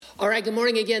All right, good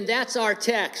morning again. That's our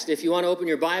text. If you want to open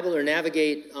your Bible or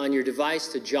navigate on your device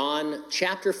to John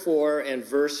chapter 4 and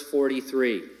verse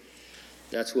 43.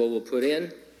 That's what we'll put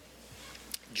in.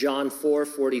 John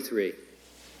 4:43.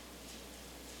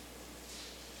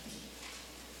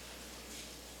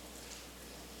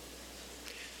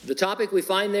 The topic we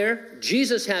find there,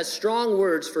 Jesus has strong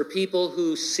words for people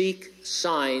who seek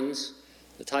signs.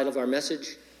 The title of our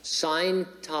message,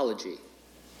 Signtology.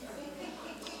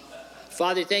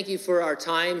 Father, thank you for our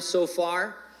time so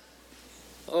far.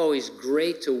 Always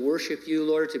great to worship you,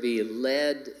 Lord, to be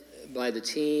led by the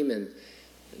team and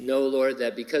know, Lord,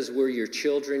 that because we're your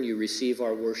children, you receive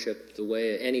our worship the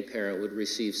way any parent would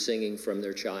receive singing from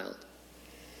their child.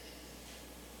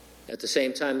 At the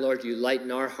same time, Lord, you lighten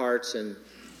our hearts and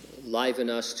liven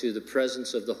us to the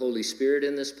presence of the Holy Spirit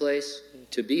in this place,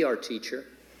 to be our teacher.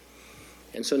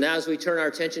 And so now as we turn our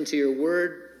attention to your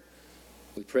word,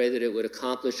 we pray that it would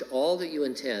accomplish all that you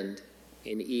intend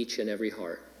in each and every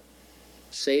heart.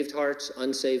 Saved hearts,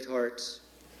 unsaved hearts,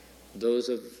 those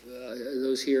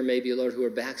here maybe, Lord, who are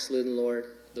backslidden, Lord,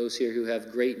 those here who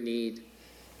have great need.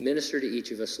 Minister to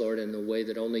each of us, Lord, in the way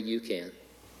that only you can.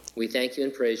 We thank you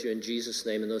and praise you in Jesus'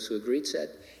 name, and those who agreed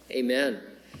said, amen.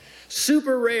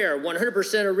 Super rare,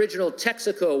 100% original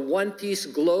Texaco one-piece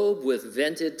globe with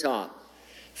vented top.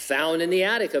 Found in the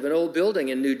attic of an old building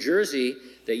in New Jersey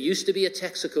that used to be a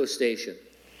Texaco station.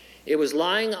 It was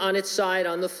lying on its side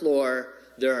on the floor.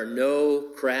 There are no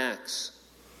cracks.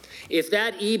 If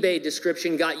that eBay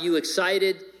description got you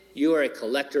excited, you are a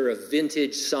collector of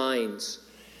vintage signs.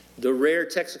 The rare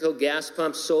Texaco gas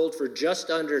pump sold for just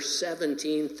under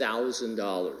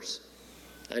 $17,000.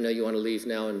 I know you want to leave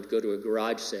now and go to a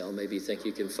garage sale. Maybe you think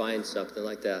you can find something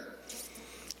like that.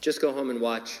 Just go home and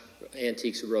watch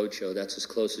Antiques Roadshow. That's as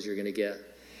close as you're going to get.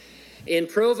 In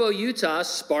Provo, Utah,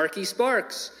 Sparky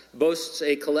Sparks boasts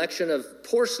a collection of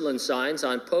porcelain signs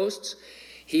on posts.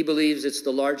 He believes it's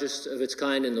the largest of its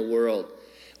kind in the world.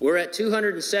 We're at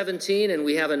 217, and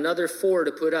we have another 4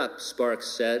 to put up, Sparks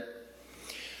said.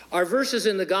 Our verses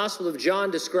in the Gospel of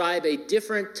John describe a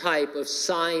different type of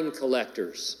sign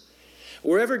collectors.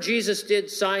 Wherever Jesus did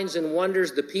signs and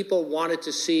wonders, the people wanted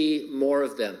to see more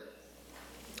of them.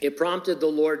 It prompted the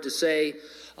Lord to say,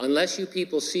 unless you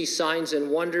people see signs and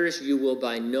wonders, you will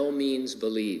by no means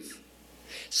believe.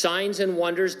 Signs and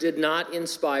wonders did not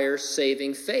inspire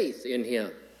saving faith in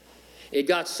him. It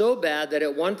got so bad that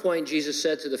at one point Jesus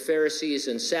said to the Pharisees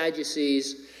and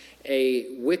Sadducees, a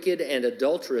wicked and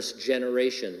adulterous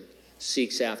generation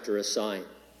seeks after a sign.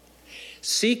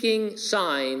 Seeking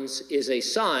signs is a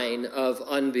sign of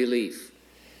unbelief.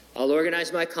 I'll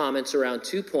organize my comments around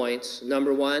 2 points.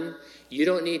 Number 1, you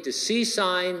don't need to see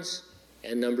signs.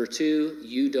 And number 2,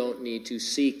 you don't need to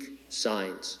seek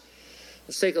signs.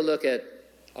 Let's take a look at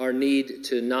our need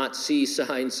to not see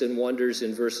signs and wonders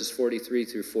in verses 43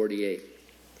 through 48.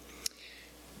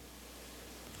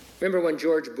 Remember when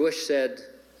George Bush said,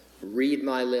 read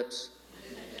my lips?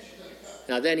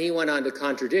 Now then he went on to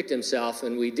contradict himself,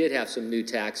 and we did have some new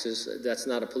taxes. That's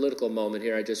not a political moment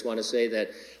here. I just want to say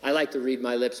that I like the read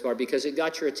my lips part because it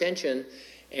got your attention,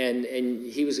 and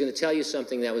he was going to tell you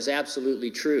something that was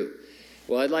absolutely true.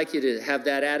 Well, I'd like you to have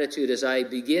that attitude as I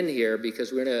begin here,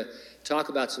 because we're going to talk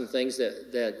about some things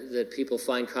that people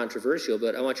find controversial,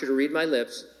 but I want you to read my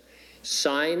lips.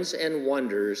 Signs and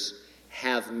wonders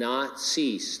have not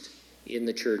ceased in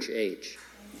the church age.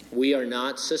 We are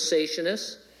not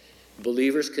cessationists.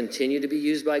 Believers continue to be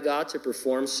used by God to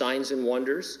perform signs and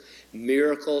wonders.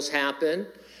 Miracles happen.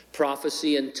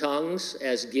 Prophecy and tongues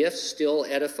as gifts still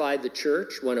edify the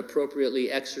church when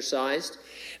appropriately exercised.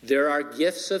 There are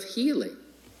gifts of healing.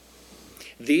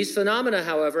 These phenomena,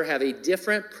 however, have a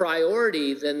different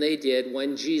priority than they did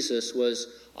when Jesus was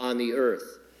on the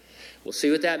earth. We'll see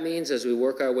what that means as we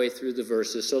work our way through the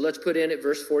verses. So let's put in at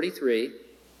verse 43.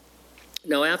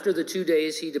 Now after the 2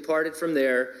 days, he departed from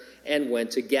there and went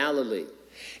to Galilee.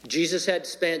 Jesus had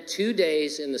spent 2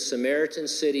 days in the Samaritan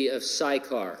city of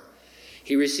Sychar.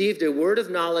 He received a word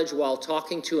of knowledge while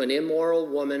talking to an immoral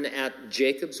woman at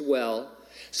Jacob's well.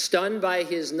 Stunned by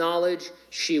his knowledge,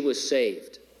 she was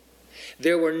saved.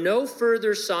 There were no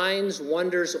further signs,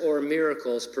 wonders, or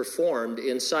miracles performed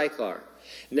in Sychar.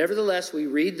 Nevertheless, we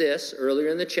read this earlier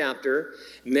in the chapter.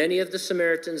 Many of the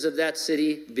Samaritans of that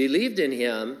city believed in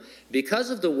him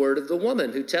because of the word of the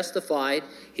woman who testified,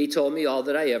 he told me all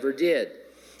that I ever did.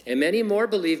 And many more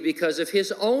believed because of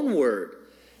his own word.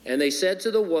 And they said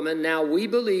to the woman, now we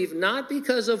believe not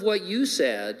because of what you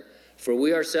said, for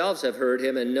we ourselves have heard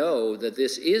him and know that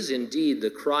this is indeed the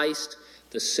Christ,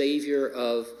 the Savior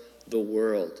of the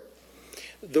world.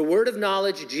 The word of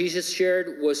knowledge Jesus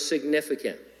shared was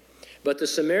significant. But the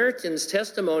Samaritan's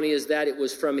testimony is that it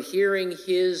was from hearing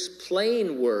his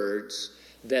plain words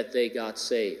that they got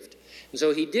saved. And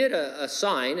so he did a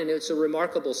sign, and it's a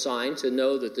remarkable sign to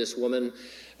know that this woman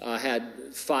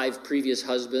had 5 previous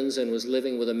husbands and was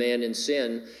living with a man in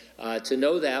sin. To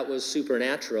know that was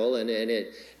supernatural, and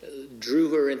it drew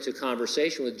her into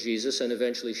conversation with Jesus, and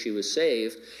eventually she was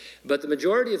saved. But the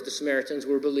majority of the Samaritans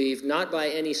were believed not by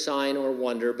any sign or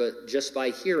wonder, but just by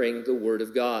hearing the word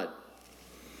of God.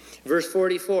 Verse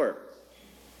 44,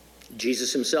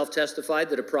 Jesus himself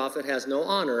testified that a prophet has no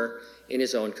honor in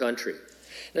his own country.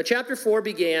 Now, chapter 4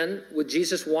 began with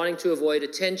Jesus wanting to avoid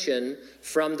attention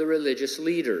from the religious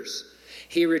leaders.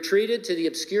 He retreated to the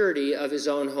obscurity of his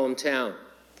own hometown.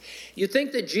 You'd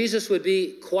think that Jesus would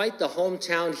be quite the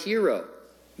hometown hero,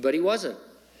 but he wasn't.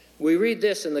 We read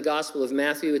this in the Gospel of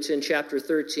Matthew. It's in chapter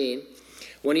 13.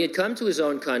 When he had come to his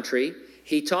own country,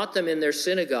 he taught them in their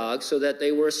synagogue so that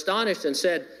they were astonished and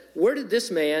said, "Where did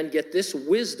this man get this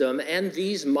wisdom and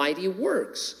these mighty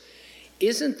works?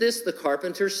 Isn't this the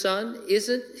carpenter's son?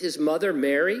 Isn't his mother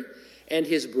Mary and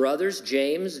his brothers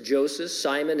James, Joseph,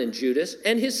 Simon, and Judas,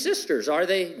 and his sisters? Are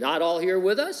they not all here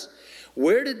with us?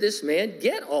 Where did this man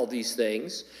get all these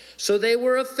things?" So they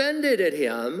were offended at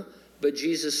him. But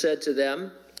Jesus said to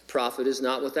them, "Prophet is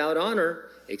not without honor,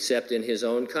 except in his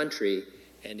own country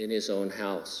and in his own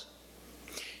house."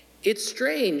 It's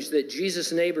strange that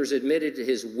Jesus' neighbors admitted to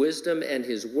his wisdom and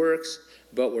his works,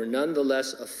 but were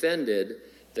nonetheless offended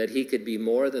that he could be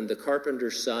more than the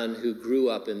carpenter's son who grew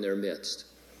up in their midst.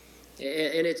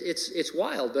 And it's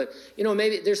wild, but,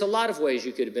 maybe there's a lot of ways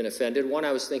you could have been offended. One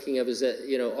I was thinking of is that,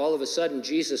 all of a sudden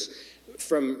Jesus,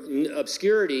 from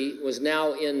obscurity, was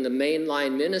now in the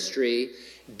mainline ministry,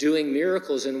 doing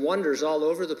miracles and wonders all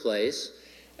over the place,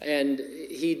 and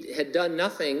he had done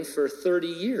nothing for 30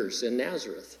 years in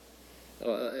Nazareth,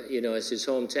 as his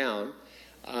hometown.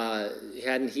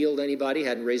 Hadn't healed anybody,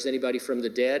 hadn't raised anybody from the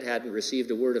dead, hadn't received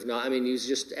a word of knowledge. He was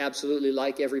just absolutely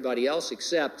like everybody else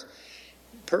except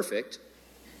perfect,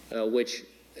 which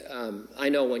I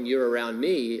know when you're around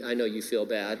me, I know you feel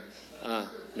bad.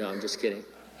 No, I'm just kidding.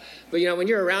 But, when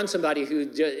you're around somebody who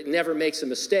never makes a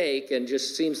mistake and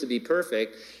just seems to be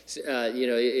perfect,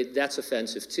 that's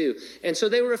offensive too. And so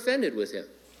they were offended with him.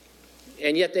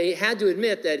 And yet they had to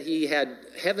admit that he had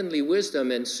heavenly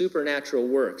wisdom and supernatural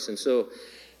works. And so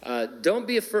don't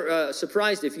be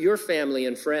surprised if your family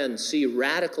and friends see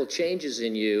radical changes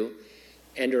in you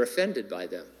and are offended by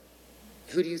them.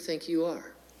 Who do you think you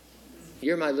are?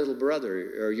 You're my little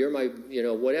brother, or you're my,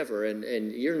 whatever,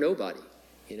 and you're nobody.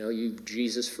 You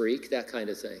Jesus freak, that kind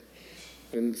of thing.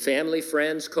 And family,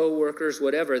 friends, co-workers,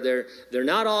 whatever, they're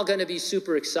not all going to be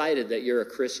super excited that you're a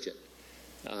Christian.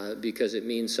 Because it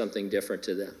means something different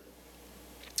to them.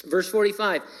 Verse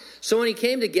 45, so when he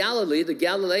came to Galilee, the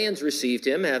Galileans received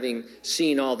him, having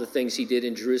seen all the things he did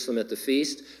in Jerusalem at the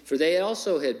feast, for they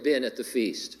also had been at the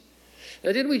feast.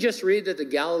 Now, didn't we just read that the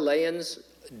Galileans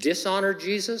dishonored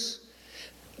Jesus?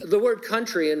 The word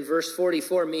country in verse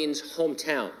 44 means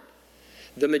hometown.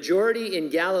 The majority in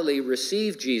Galilee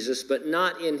received Jesus, but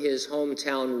not in his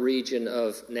hometown region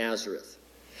of Nazareth.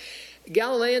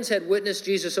 Galileans had witnessed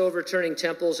Jesus overturning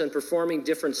temples and performing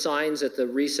different signs at the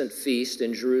recent feast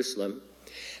in Jerusalem.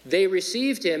 They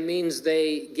received him means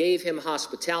they gave him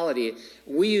hospitality.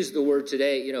 We use the word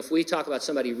today, if we talk about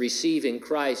somebody receiving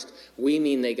Christ, we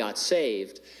mean they got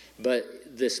saved.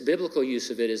 But this biblical use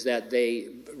of it is that they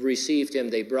received him,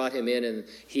 they brought him in, and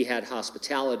he had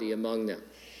hospitality among them.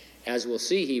 As we'll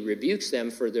see, he rebukes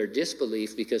them for their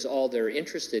disbelief because all they're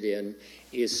interested in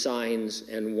is signs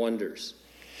and wonders.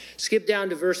 Skip down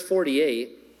to verse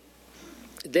 48.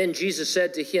 Then Jesus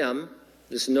said to him,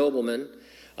 this nobleman,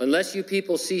 "Unless you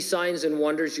people see signs and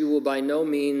wonders, you will by no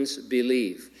means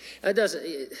believe." That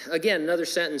doesn't, again, another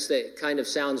sentence that kind of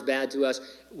sounds bad to us.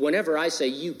 Whenever I say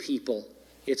you people,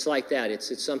 it's like that.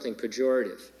 It's something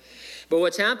pejorative. But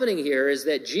what's happening here is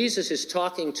that Jesus is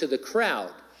talking to the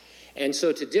crowd. And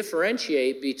so to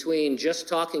differentiate between just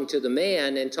talking to the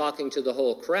man and talking to the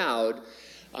whole crowd,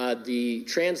 the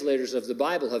translators of the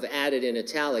Bible have added in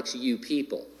italics, "you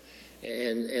people."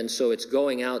 And so it's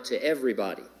going out to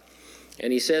everybody.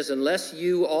 And he says, unless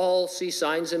you all see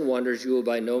signs and wonders, you will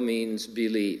by no means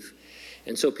believe.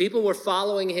 And so people were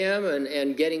following him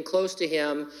and getting close to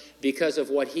him because of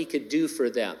what he could do for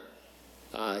them.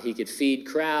 He could feed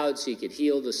crowds, he could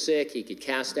heal the sick, he could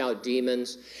cast out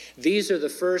demons. These are the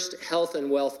first health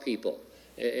and wealth people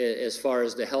as far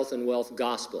as the health and wealth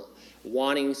gospel,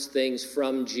 wanting things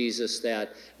from Jesus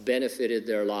that benefited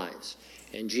their lives.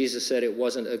 And Jesus said it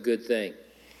wasn't a good thing.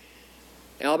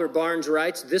 Albert Barnes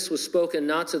writes, "This was spoken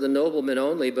not to the noblemen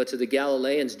only, but to the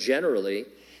Galileans generally.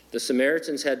 The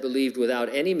Samaritans had believed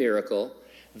without any miracle,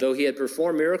 though he had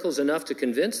performed miracles enough to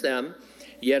convince them,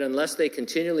 yet unless they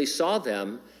continually saw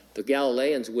them, the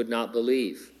Galileans would not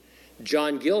believe.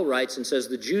 John Gill writes and says,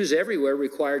 the Jews everywhere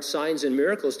required signs and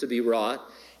miracles to be wrought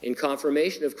in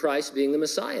confirmation of Christ being the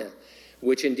Messiah,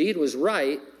 which indeed was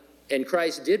right, and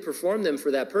Christ did perform them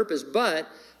for that purpose, but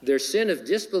their sin of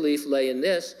disbelief lay in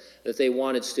this, that they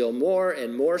wanted still more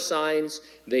and more signs.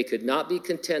 They could not be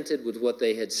contented with what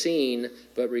they had seen,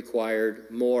 but required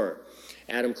more.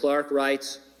 Adam Clarke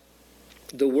writes,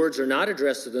 the words are not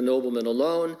addressed to the nobleman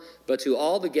alone, but to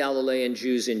all the Galilean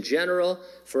Jews in general,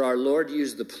 for our Lord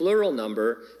used the plural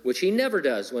number, which he never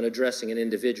does when addressing an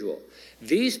individual.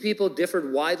 These people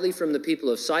differed widely from the people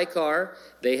of Sychar.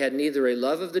 They had neither a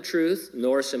love of the truth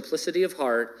nor a simplicity of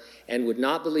heart, and would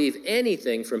not believe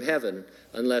anything from heaven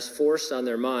unless forced on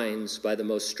their minds by the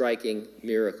most striking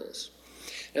miracles.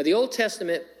 Now, the Old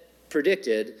Testament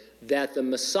predicted that the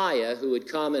Messiah, who would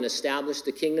come and establish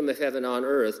the kingdom of heaven on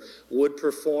earth, would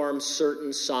perform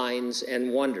certain signs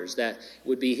and wonders. That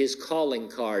would be his calling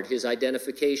card, his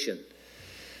identification.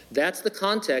 That's the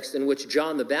context in which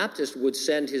John the Baptist would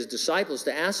send his disciples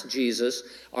to ask Jesus,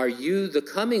 are you the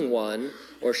coming one,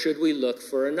 or should we look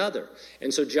for another?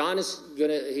 And so John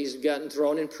he's gotten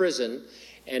thrown in prison,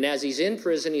 and as he's in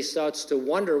prison, he starts to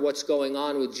wonder what's going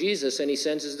on with Jesus, and he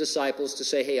sends his disciples to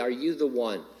say, hey, are you the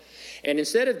one? And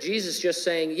instead of Jesus just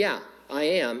saying, yeah, I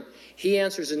am, he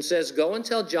answers and says, go and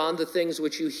tell John the things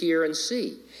which you hear and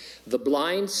see. The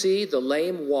blind see, the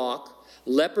lame walk,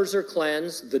 lepers are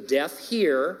cleansed, the deaf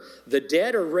hear, the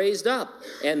dead are raised up,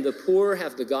 and the poor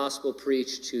have the gospel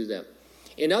preached to them.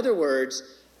 In other words,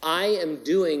 I am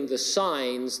doing the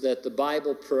signs that the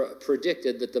Bible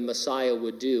predicted that the Messiah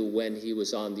would do when he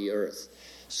was on the earth.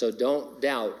 So don't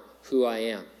doubt who I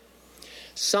am.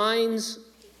 Signs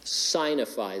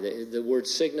signify. The word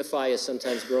signify is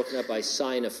sometimes broken up by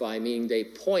signify, meaning they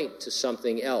point to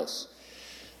something else.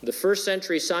 The first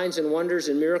century signs and wonders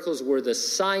and miracles were the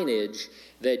signage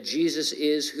that Jesus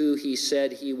is who he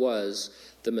said he was,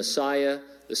 the Messiah,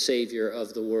 the Savior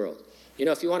of the world. You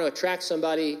know, if you want to attract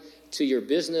somebody to your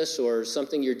business or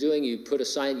something you're doing, you put a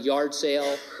sign, yard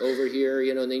sale over here,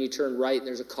 and then you turn right and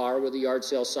there's a car with a yard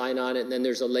sale sign on it, and then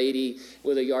there's a lady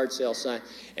with a yard sale sign.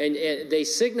 And they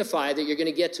signify that you're going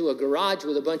to get to a garage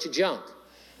with a bunch of junk.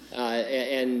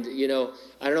 I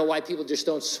don't know why people just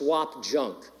don't swap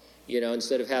junk.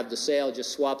 Instead of have the sale,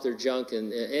 just swap their junk.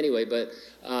 And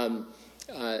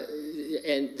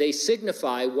they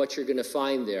signify what you're going to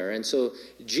find there. And so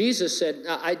Jesus said,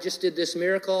 I just did this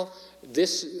miracle.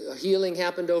 This healing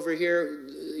happened over here.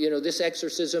 This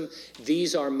exorcism.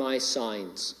 These are my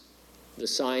signs. The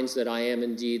signs that I am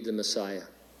indeed the Messiah.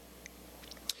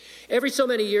 Every so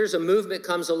many years, a movement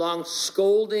comes along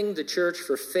scolding the church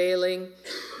for failing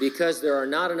because there are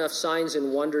not enough signs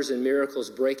and wonders and miracles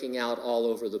breaking out all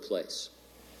over the place.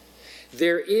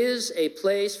 There is a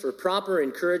place for proper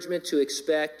encouragement to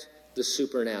expect the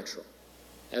supernatural.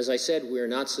 As I said, we are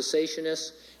not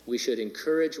cessationists. We should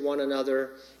encourage one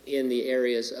another in the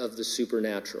areas of the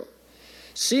supernatural.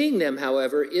 Seeing them,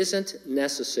 however, isn't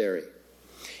necessary.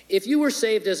 If you were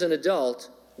saved as an adult,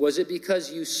 was it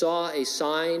because you saw a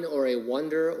sign or a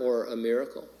wonder or a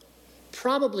miracle?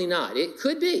 Probably not. It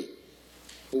could be.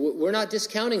 We're not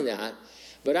discounting that.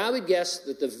 But I would guess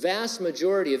that the vast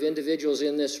majority of individuals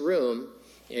in this room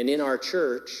and in our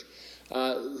church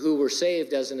who were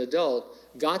saved as an adult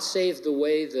got saved the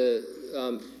way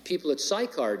the people at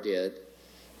Sychar did.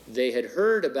 They had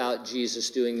heard about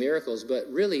Jesus doing miracles, but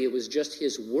really it was just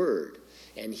his word.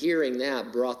 And hearing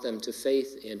that brought them to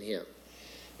faith in him.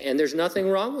 And there's nothing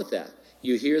wrong with that.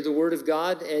 You hear the word of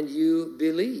God and you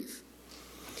believe.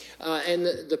 And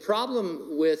the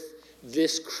problem with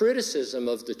this criticism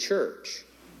of the church,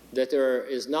 that there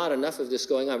is not enough of this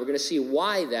going on, we're going to see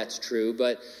why that's true,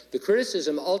 but the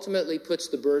criticism ultimately puts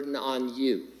the burden on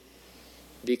you.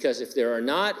 Because if there are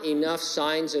not enough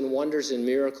signs and wonders and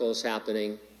miracles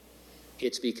happening,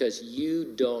 it's because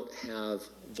you don't have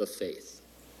the faith.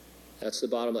 That's the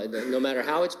bottom line. No matter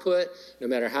how it's put, no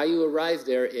matter how you arrive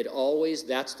there,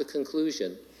 that's the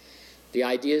conclusion. The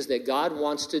idea is that God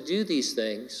wants to do these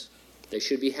things. They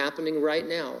should be happening right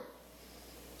now.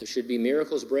 There should be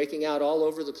miracles breaking out all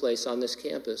over the place on this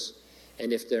campus.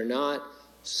 And if they're not,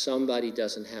 somebody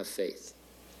doesn't have faith.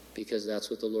 Because that's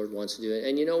what the Lord wants to do.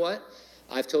 And you know what?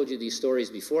 I've told you these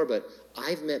stories before, but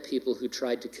I've met people who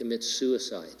tried to commit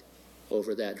suicide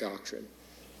over that doctrine.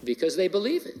 Because they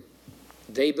believe it.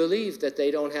 They believe that they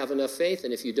don't have enough faith,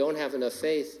 and if you don't have enough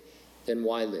faith, then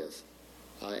why live?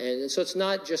 And so it's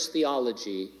not just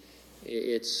theology;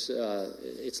 it's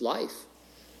life.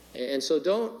 And so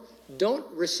don't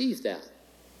receive that.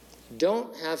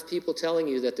 Don't have people telling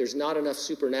you that there's not enough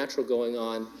supernatural going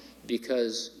on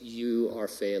because you are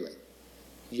failing.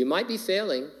 You might be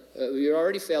failing. You're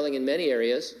already failing in many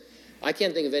areas. I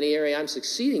can't think of any area I'm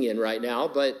succeeding in right now,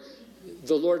 but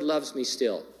the Lord loves me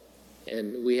still.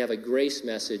 And we have a grace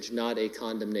message, not a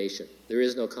condemnation. There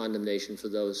is no condemnation for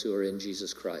those who are in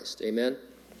Jesus Christ. Amen?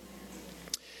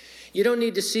 You don't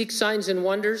need to seek signs and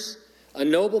wonders. A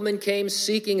nobleman came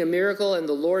seeking a miracle, and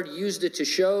the Lord used it to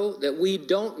show that we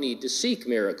don't need to seek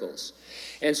miracles.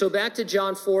 And so back to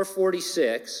John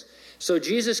 4:46. So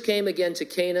Jesus came again to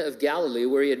Cana of Galilee,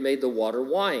 where he had made the water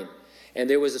wine. And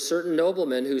there was a certain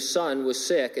nobleman whose son was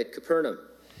sick at Capernaum.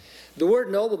 The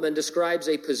word nobleman describes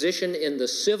a position in the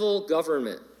civil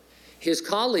government. His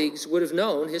colleagues would have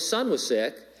known his son was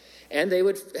sick, and they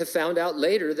would have found out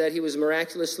later that he was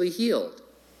miraculously healed.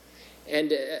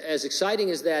 And as exciting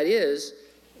as that is,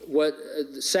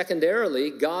 secondarily,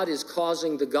 God is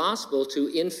causing the gospel to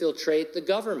infiltrate the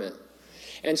government.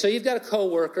 And so you've got a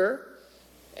co-worker,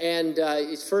 and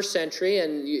it's first century,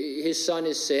 and his son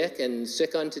is sick and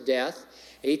sick unto death.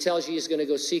 And he tells you he's going to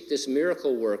go seek this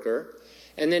miracle worker,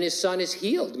 and then his son is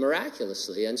healed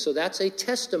miraculously. And so that's a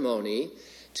testimony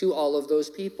to all of those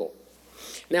people.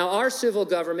 Now, our civil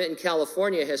government in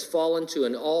California has fallen to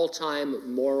an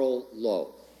all-time moral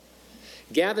low.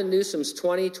 Gavin Newsom's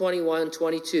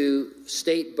 2021-22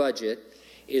 state budget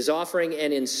is offering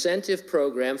an incentive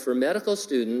program for medical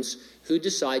students who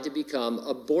decide to become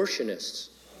abortionists.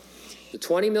 The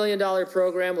 $20 million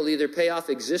program will either pay off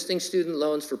existing student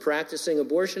loans for practicing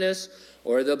abortionists,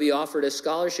 or they'll be offered as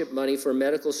scholarship money for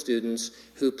medical students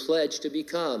who pledge to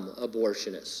become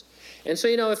abortionists. And so,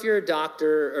 if you're a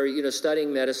doctor or,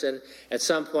 studying medicine, at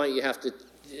some point you have to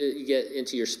get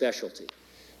into your specialty.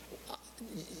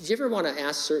 Do you ever want to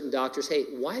ask certain doctors, hey,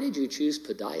 why did you choose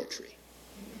podiatry?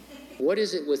 What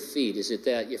is it with feet? Is it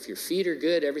that if your feet are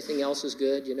good, everything else is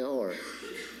good, or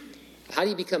how do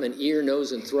you become an ear,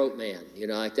 nose, and throat man?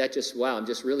 Like that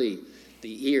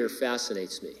the ear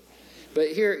fascinates me. But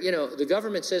here, the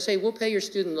government says, hey, we'll pay your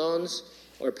student loans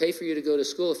or pay for you to go to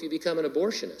school if you become an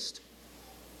abortionist.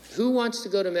 Who wants to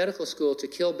go to medical school to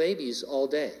kill babies all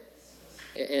day?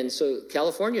 And so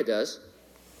California does.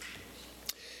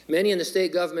 Many in the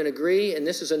state government agree, and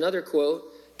this is another quote,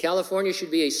 California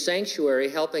should be a sanctuary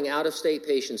helping out-of-state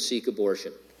patients seek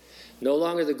abortion. No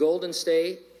longer the Golden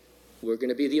State, we're going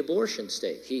to be the abortion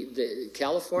state.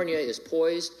 California is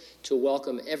poised to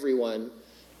welcome everyone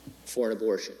for an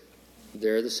abortion.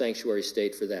 They're the sanctuary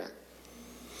state for that.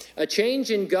 A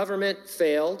change in government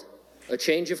failed. A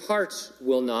change of hearts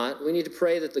will not. We need to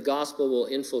pray that the gospel will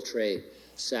infiltrate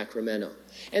Sacramento.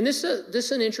 And this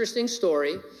is an interesting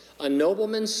story. A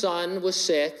nobleman's son was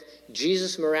sick.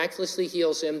 Jesus miraculously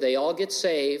heals him. They all get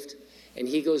saved, and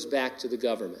he goes back to the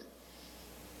government.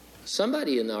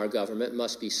 Somebody in our government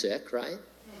must be sick, right?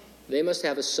 They must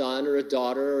have a son or a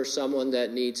daughter or someone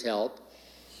that needs help.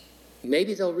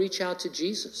 Maybe they'll reach out to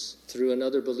Jesus through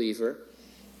another believer,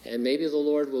 and maybe the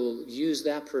Lord will use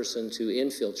that person to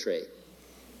infiltrate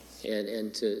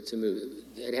and to move.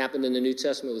 It happened in the New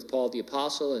Testament with Paul the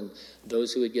Apostle, and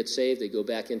those who would get saved, they go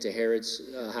back into Herod's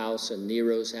house and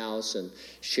Nero's house and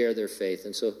share their faith.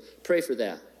 And so pray for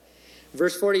that.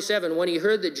 Verse 47, when he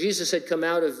heard that Jesus had come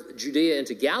out of Judea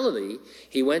into Galilee,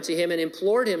 he went to him and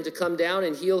implored him to come down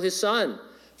and heal his son,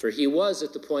 for he was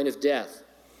at the point of death.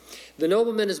 The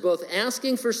nobleman is both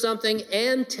asking for something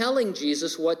and telling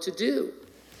Jesus what to do.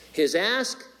 His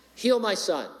ask, heal my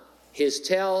son. His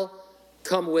tell,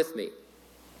 come with me.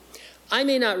 I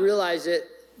may not realize it,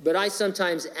 but I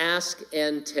sometimes ask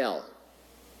and tell.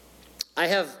 I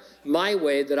have my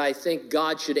way that I think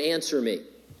God should answer me.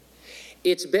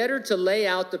 It's better to lay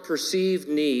out the perceived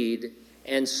need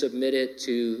and submit it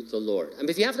to the Lord.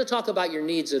 If you have to talk about your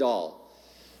needs at all,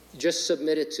 just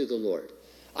submit it to the Lord.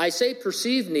 I say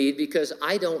perceived need because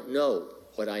I don't know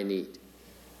what I need.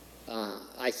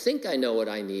 I think I know what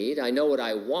I need. I know what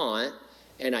I want,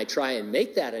 and I try and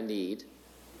make that a need.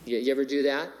 You ever do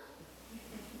that?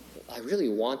 I really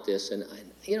want this, and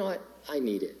I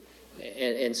need it.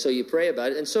 And so you pray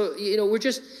about it. And so,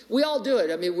 we all do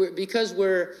it. Because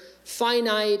we're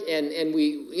finite and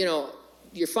we,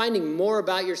 you're finding more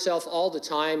about yourself all the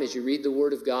time as you read the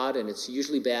Word of God, and it's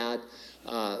usually bad.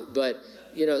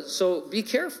 So be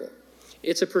careful.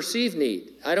 It's a perceived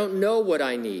need. I don't know what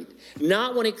I need.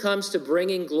 Not when it comes to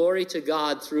bringing glory to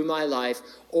God through my life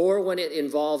or when it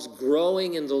involves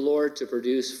growing in the Lord to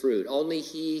produce fruit. Only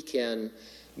He can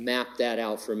map that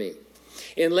out for me.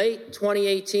 In late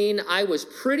 2018, I was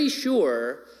pretty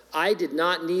sure I did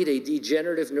not need a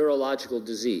degenerative neurological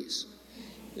disease.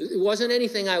 It wasn't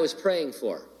anything I was praying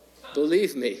for,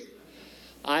 believe me.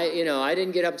 I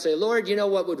didn't get up and say, Lord, you know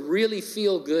what would really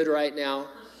feel good right now?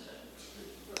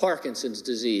 Parkinson's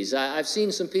disease. I've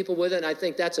seen some people with it, and I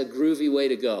think that's a groovy way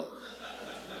to go.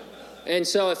 And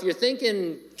so if you're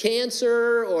thinking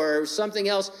cancer or something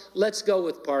else, let's go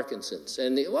with Parkinson's.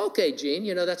 And okay,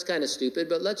 Gene, that's kind of stupid,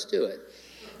 but let's do it.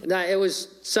 Now, it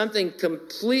was something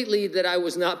completely that I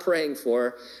was not praying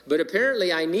for, but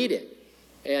apparently I need it.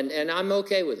 And I'm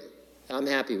okay with it. I'm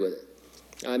happy with it.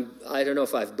 I don't know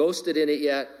if I've boasted in it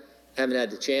yet. I haven't had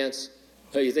the chance.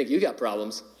 Oh, you think you got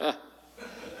problems?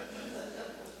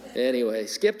 Anyway,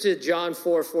 skip to John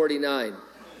 4:49.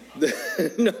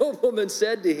 The nobleman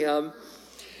said to him,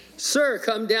 Sir,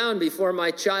 come down before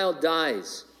my child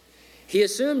dies. He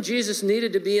assumed Jesus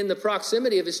needed to be in the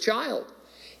proximity of his child.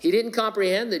 He didn't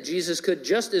comprehend that Jesus could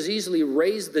just as easily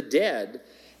raise the dead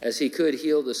as he could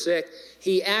heal the sick.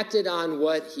 He acted on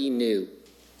what he knew.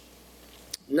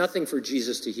 Nothing for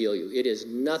Jesus to heal you. It is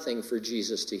nothing for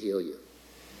Jesus to heal you.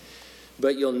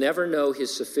 But you'll never know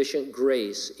his sufficient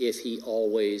grace if he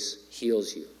always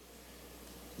heals you.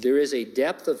 There is a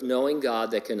depth of knowing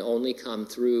God that can only come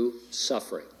through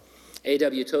suffering.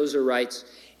 A.W. Tozer writes,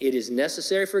 it is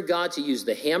necessary for God to use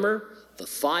the hammer, the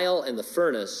file, and the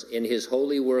furnace in his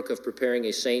holy work of preparing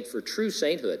a saint for true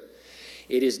sainthood.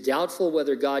 It is doubtful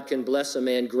whether God can bless a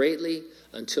man greatly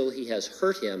until he has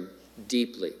hurt him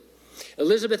deeply.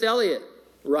 Elizabeth Elliot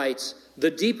writes, the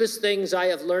deepest things I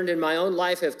have learned in my own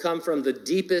life have come from the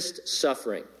deepest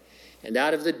suffering. And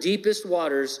out of the deepest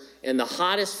waters and the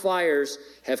hottest fires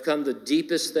have come the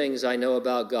deepest things I know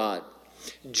about God.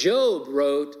 Job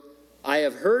wrote, I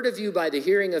have heard of you by the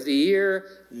hearing of the ear.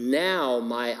 Now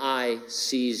my eye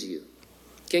sees you.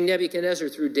 King Nebuchadnezzar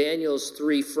threw Daniel's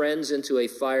 3 friends into a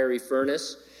fiery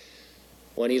furnace.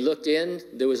 When he looked in,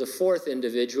 there was a 4th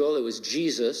individual. It was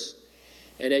Jesus.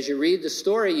 And as you read the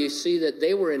story, you see that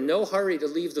they were in no hurry to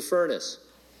leave the furnace.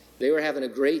 They were having a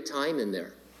great time in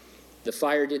there. The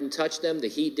fire didn't touch them. The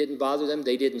heat didn't bother them.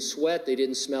 They didn't sweat. They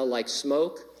didn't smell like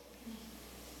smoke.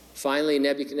 Finally,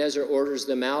 Nebuchadnezzar orders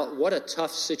them out. What a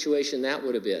tough situation that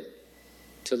would have been,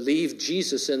 to leave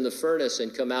Jesus in the furnace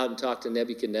and come out and talk to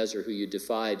Nebuchadnezzar, who you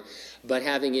defied. But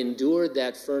having endured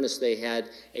that furnace, they had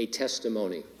a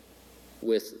testimony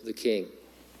with the king.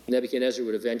 Nebuchadnezzar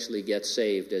would eventually get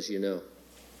saved, as you know.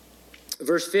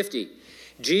 Verse 50,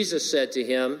 Jesus said to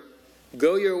him,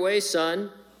 go your way, son.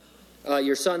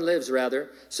 Your son lives, rather.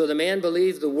 So the man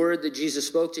believed the word that Jesus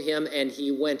spoke to him, and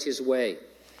he went his way.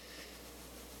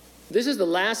 This is the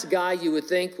last guy you would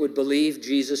think would believe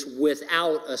Jesus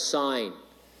without a sign.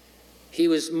 He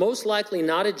was most likely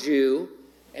not a Jew,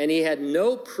 and he had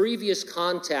no previous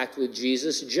contact with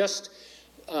Jesus, just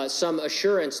some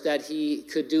assurance that he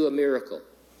could do a miracle.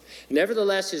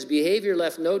 Nevertheless, his behavior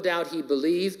left no doubt he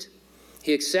believed.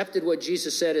 He accepted what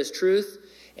Jesus said as truth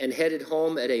and headed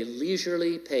home at a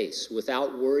leisurely pace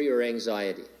without worry or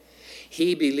anxiety.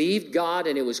 He believed God,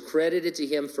 and it was credited to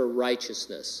him for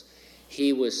righteousness.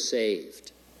 He was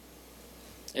saved.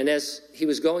 And as he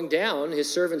was going down,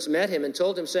 his servants met him and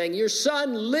told him, saying, your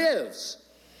son lives.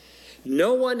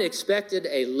 No one expected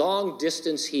a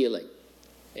long-distance healing.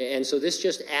 And so this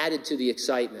just added to the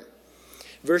excitement.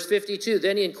 Verse 52,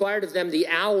 then he inquired of them the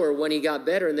hour when he got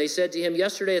better, and they said to him,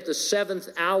 yesterday at the 7th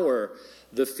hour,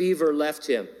 the fever left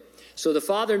him. So the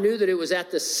father knew that it was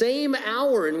at the same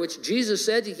hour in which Jesus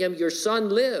said to him, your son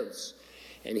lives.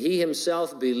 And he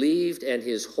himself believed, and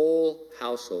his whole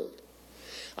household.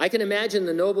 I can imagine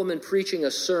the nobleman preaching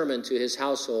a sermon to his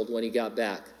household when he got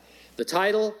back. The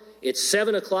title, it's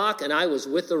 7 o'clock and I was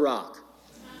with the rock.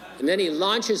 And then he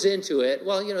launches into it.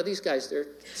 Well, these guys, they're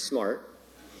smart.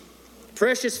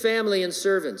 Precious family and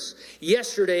servants,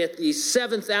 yesterday at the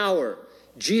 7th hour,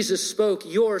 Jesus spoke,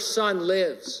 your son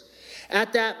lives.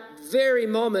 At that very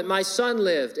moment, my son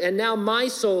lived, and now my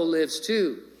soul lives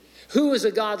too. Who is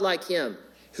a God like him,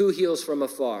 who heals from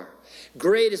afar?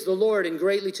 Great is the Lord and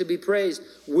greatly to be praised.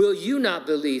 Will you not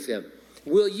believe him?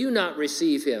 Will you not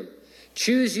receive him?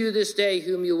 Choose you this day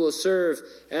whom you will serve.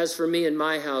 As for me and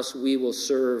my house, we will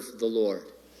serve the Lord.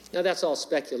 Now that's all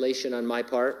speculation on my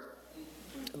part.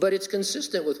 But it's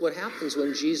consistent with what happens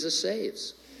when Jesus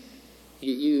saves.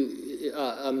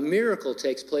 A miracle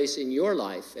takes place in your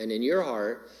life and in your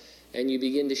heart, and you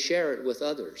begin to share it with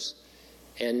others.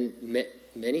 And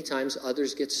many times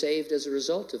others get saved as a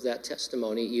result of that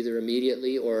testimony, either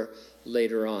immediately or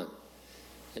later on.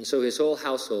 And so his whole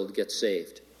household gets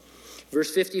saved.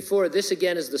 Verse 54, this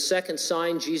again is the second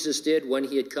sign Jesus did when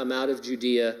he had come out of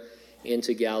Judea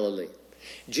into Galilee.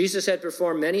 Jesus had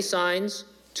performed many signs,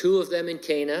 2 of them in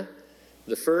Cana.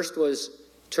 The first was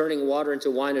turning water into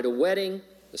wine at a wedding.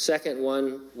 The second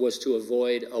one was to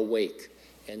avoid a wake.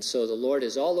 And so the Lord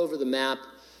is all over the map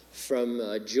from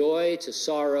joy to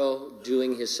sorrow,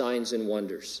 doing his signs and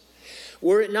wonders.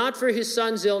 Were it not for his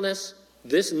son's illness,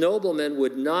 this nobleman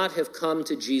would not have come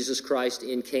to Jesus Christ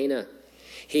in Cana.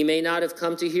 He may not have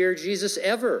come to hear Jesus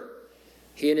ever.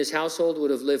 He and his household would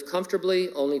have lived comfortably,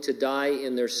 only to die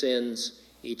in their sins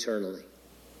eternally.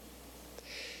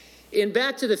 In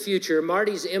Back to the Future,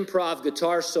 Marty's improv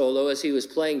guitar solo as he was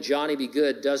playing Johnny Be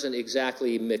Good doesn't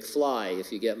exactly McFly,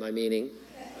 if you get my meaning.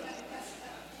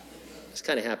 I was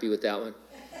kind of happy with that one.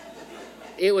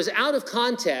 It was out of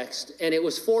context, and it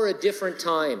was for a different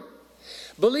time.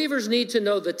 Believers need to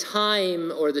know the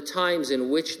time or the times in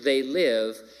which they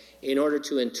live in order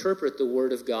to interpret the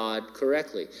Word of God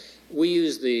correctly. We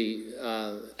use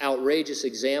the outrageous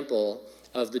example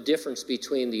of the difference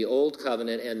between the Old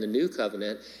Covenant and the New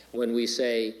Covenant when we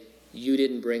say, you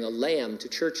didn't bring a lamb to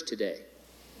church today.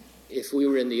 If we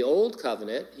were in the Old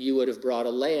Covenant, you would have brought a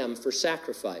lamb for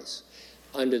sacrifice.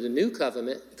 Under the New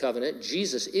Covenant,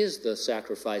 Jesus is the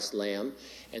sacrificed lamb,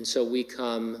 and so we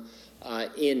come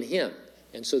in him.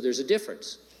 And so there's a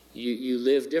difference. You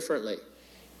live differently.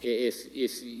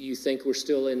 If you think we're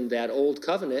still in that Old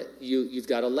Covenant, you've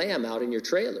got a lamb out in your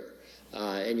trailer,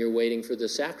 and you're waiting for the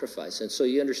sacrifice. And so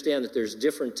you understand that there's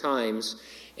different times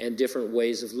and different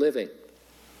ways of living.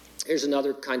 Here's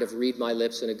another kind of read my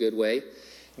lips in a good way.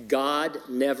 God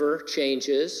never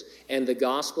changes, and the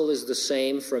gospel is the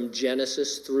same from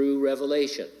Genesis through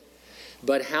Revelation.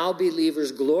 But how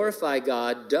believers glorify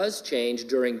God does change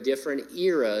during different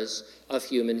eras of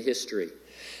human history.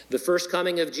 The first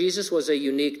coming of Jesus was a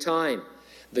unique time.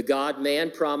 The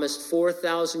God-man promised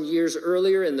 4,000 years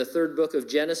earlier in the third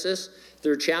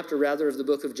chapter of the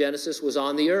book of Genesis was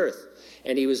on the earth.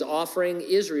 And he was offering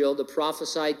Israel the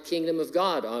prophesied kingdom of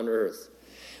God on earth.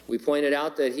 We pointed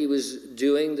out that he was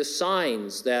doing the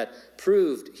signs that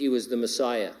proved he was the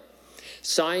Messiah.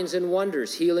 Signs and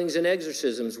wonders, healings and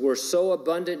exorcisms were so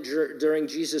abundant during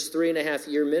Jesus'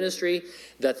 3.5-year ministry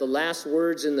that the last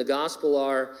words in the gospel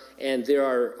are, and there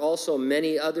are also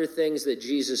many other things that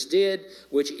Jesus did,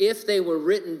 which if they were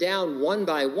written down one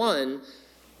by one,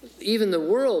 even the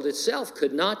world itself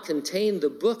could not contain the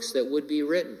books that would be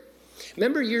written.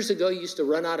 Remember years ago you used to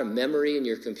run out of memory in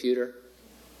your computer?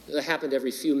 That happened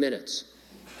every few minutes.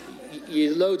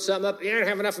 You load something up, you don't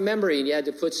have enough memory, and you had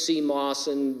to put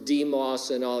CMOS and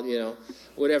DMOS and all,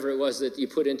 whatever it was that you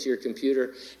put into your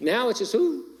computer. Now it's just,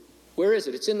 where is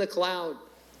it? It's in the cloud.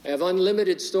 I have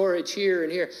unlimited storage here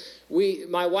and here.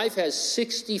 My wife has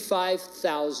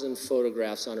 65,000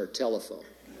 photographs on her telephone,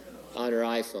 on her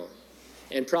iPhone,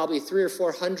 and probably 300,000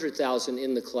 or 400,000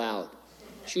 in the cloud.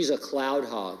 She's a cloud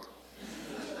hog.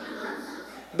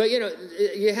 But,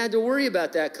 you had to worry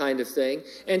about that kind of thing.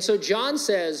 And so John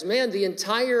says, man, the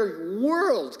entire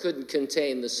world couldn't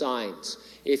contain the signs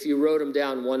if you wrote them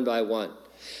down one by one.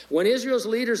 When Israel's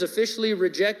leaders officially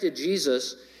rejected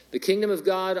Jesus, the kingdom of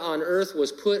God on earth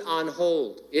was put on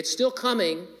hold. It's still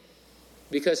coming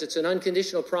because it's an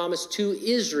unconditional promise to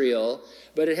Israel,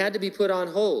 but it had to be put on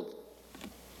hold.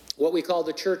 What we call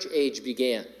the church age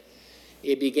began.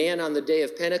 It began on the day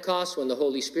of Pentecost when the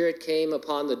Holy Spirit came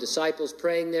upon the disciples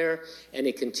praying there, and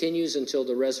it continues until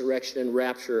the resurrection and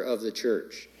rapture of the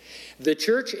church. The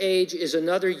church age is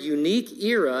another unique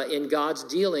era in God's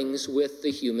dealings with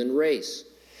the human race.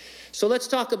 So let's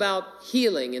talk about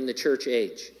healing in the church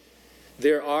age.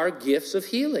 There are gifts of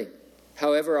healing.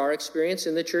 However, our experience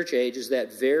in the church age is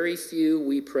that very few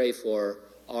we pray for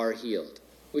are healed.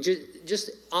 Would you just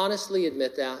honestly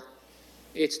admit that?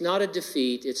 It's not a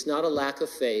defeat. It's not a lack of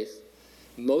faith.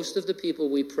 Most of the people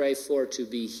we pray for to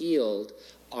be healed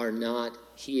are not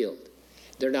healed.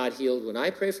 They're not healed when I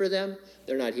pray for them.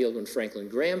 They're not healed when Franklin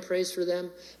Graham prays for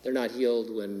them. They're not healed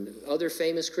when other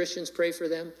famous Christians pray for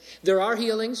them. There are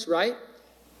healings, right?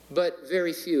 But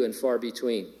very few and far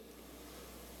between.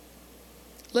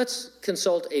 Let's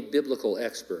consult a biblical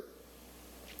expert.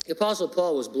 The Apostle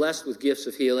Paul was blessed with gifts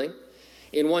of healing.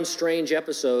 In one strange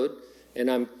episode, and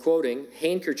I'm quoting,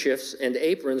 handkerchiefs and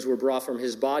aprons were brought from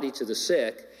his body to the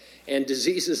sick, and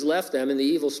diseases left them, and the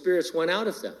evil spirits went out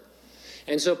of them.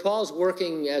 And so Paul's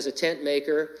working as a tent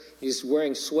maker. He's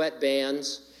wearing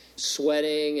sweatbands,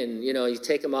 sweating, and, you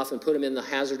take them off and put them in the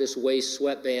hazardous waste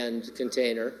sweatband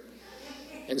container.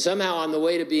 And somehow on the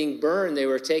way to being burned, they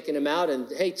were taking him out and,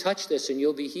 hey, touch this and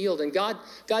you'll be healed. And God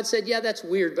said, yeah, that's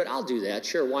weird, but I'll do that.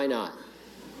 Sure, why not?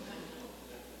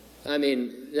 I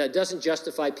mean, that doesn't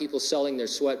justify people selling their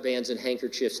sweatbands and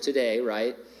handkerchiefs today,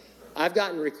 right? I've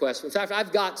gotten requests. In fact,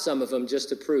 I've got some of them just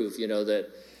to prove, that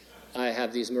I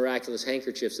have these miraculous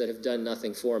handkerchiefs that have done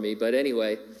nothing for me. But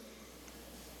anyway,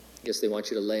 I guess they want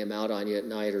you to lay them out on you at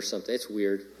night or something. It's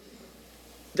weird.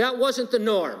 That wasn't the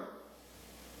norm.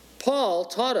 Paul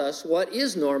taught us what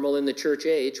is normal in the church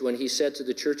age when he said to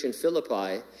the church in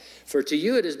Philippi, "For to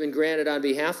you it has been granted on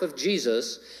behalf of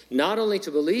Jesus, not only to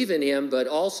believe in him, but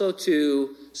also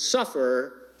to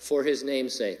suffer for his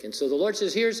name's sake." And so the Lord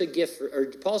says, here's a gift, or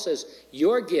Paul says,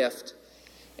 your gift,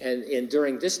 and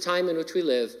during this time in which we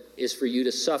live, is for you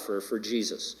to suffer for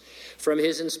Jesus. From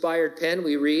his inspired pen,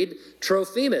 we read,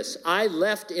 "Trophimus, I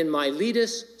left in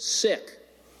Miletus sick."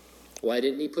 Why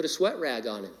didn't he put a sweat rag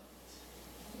on him?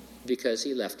 Because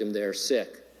he left him there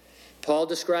sick. Paul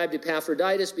described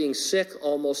Epaphroditus being sick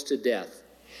almost to death.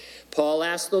 Paul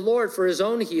asked the Lord for his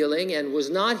own healing and was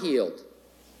not healed.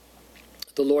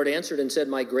 The Lord answered and said,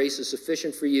 "My grace is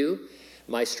sufficient for you.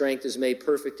 My strength is made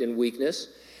perfect in weakness."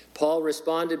 Paul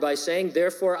responded by saying,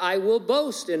 "Therefore I will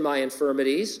boast in my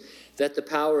infirmities, that the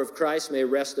power of Christ may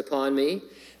rest upon me.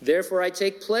 Therefore I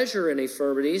take pleasure in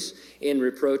infirmities, in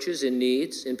reproaches, in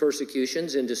needs, in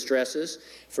persecutions, in distresses,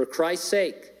 for Christ's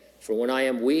sake. For when I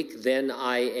am weak, then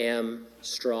I am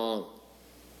strong."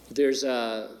 There's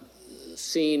a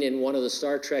scene in one of the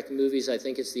Star Trek movies, I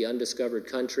think it's The Undiscovered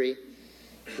Country,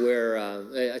 where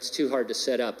it's too hard to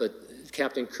set up, but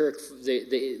Captain Kirk,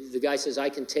 the guy says, "I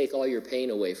can take all your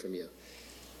pain away from you."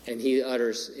 And he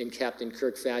utters in Captain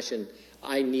Kirk fashion,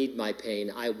 "I need my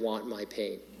pain. I want my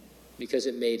pain." Because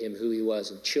it made him who he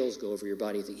was. And chills go over your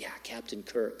body. You think, yeah, Captain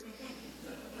Kirk.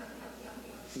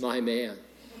 My man.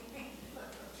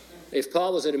 If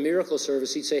Paul was at a miracle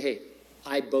service, he'd say, "Hey,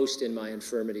 I boast in my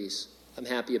infirmities. I'm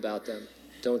happy about them.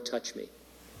 Don't touch me."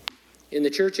 In the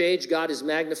church age, God is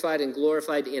magnified and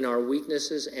glorified in our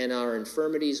weaknesses and our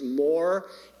infirmities more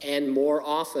and more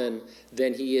often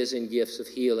than he is in gifts of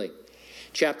healing.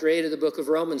 Chapter 8 of the book of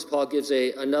Romans, Paul gives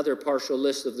another partial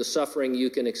list of the suffering you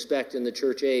can expect in the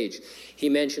church age. He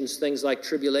mentions things like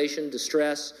tribulation,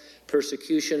 distress,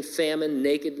 persecution, famine,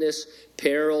 nakedness,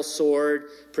 peril, sword,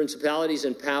 principalities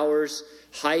and powers,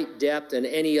 height, depth, and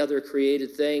any other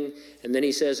created thing. And then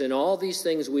he says, "In all these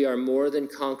things we are more than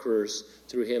conquerors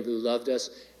through him who loved us,"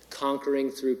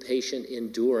 conquering through patient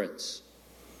endurance.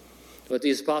 What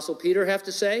does the Apostle Peter have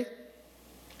to say?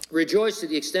 "Rejoice to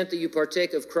the extent that you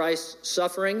partake of Christ's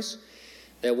sufferings,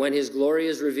 that when his glory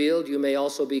is revealed, you may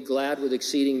also be glad with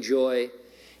exceeding joy.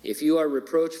 If you are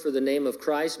reproached for the name of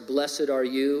Christ, blessed are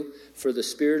you, for the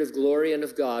Spirit of glory and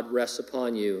of God rests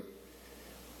upon you."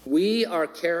 We are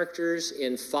characters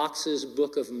in Fox's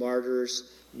Book of Martyrs,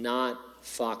 not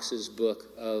Fox's Book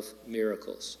of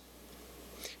Miracles.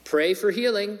 Pray for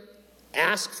healing.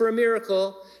 Ask for a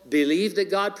miracle. Believe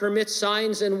that God permits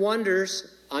signs and wonders.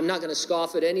 I'm not going to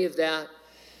scoff at any of that.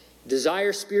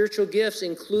 Desire spiritual gifts,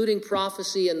 including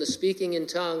prophecy and the speaking in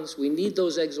tongues. We need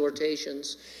those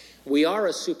exhortations. We are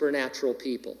a supernatural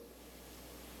people.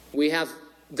 We have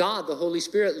God, the Holy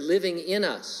Spirit, living in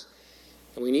us.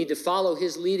 And we need to follow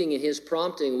his leading and his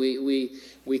prompting.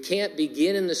 We can't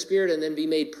begin in the Spirit and then be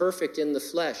made perfect in the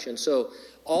flesh. And so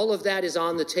all of that is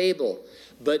on the table.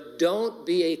 But don't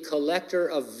be a collector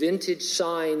of vintage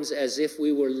signs as if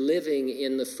we were living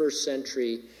in the first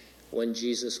century when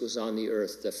Jesus was on the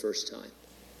earth the first time.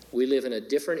 We live in a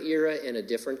different era and a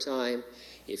different time.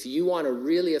 If you want to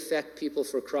really affect people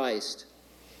for Christ,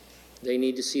 they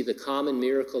need to see the common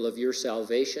miracle of your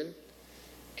salvation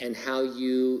and how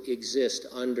you exist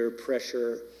under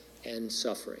pressure and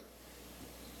suffering,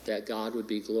 that God would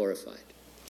be glorified.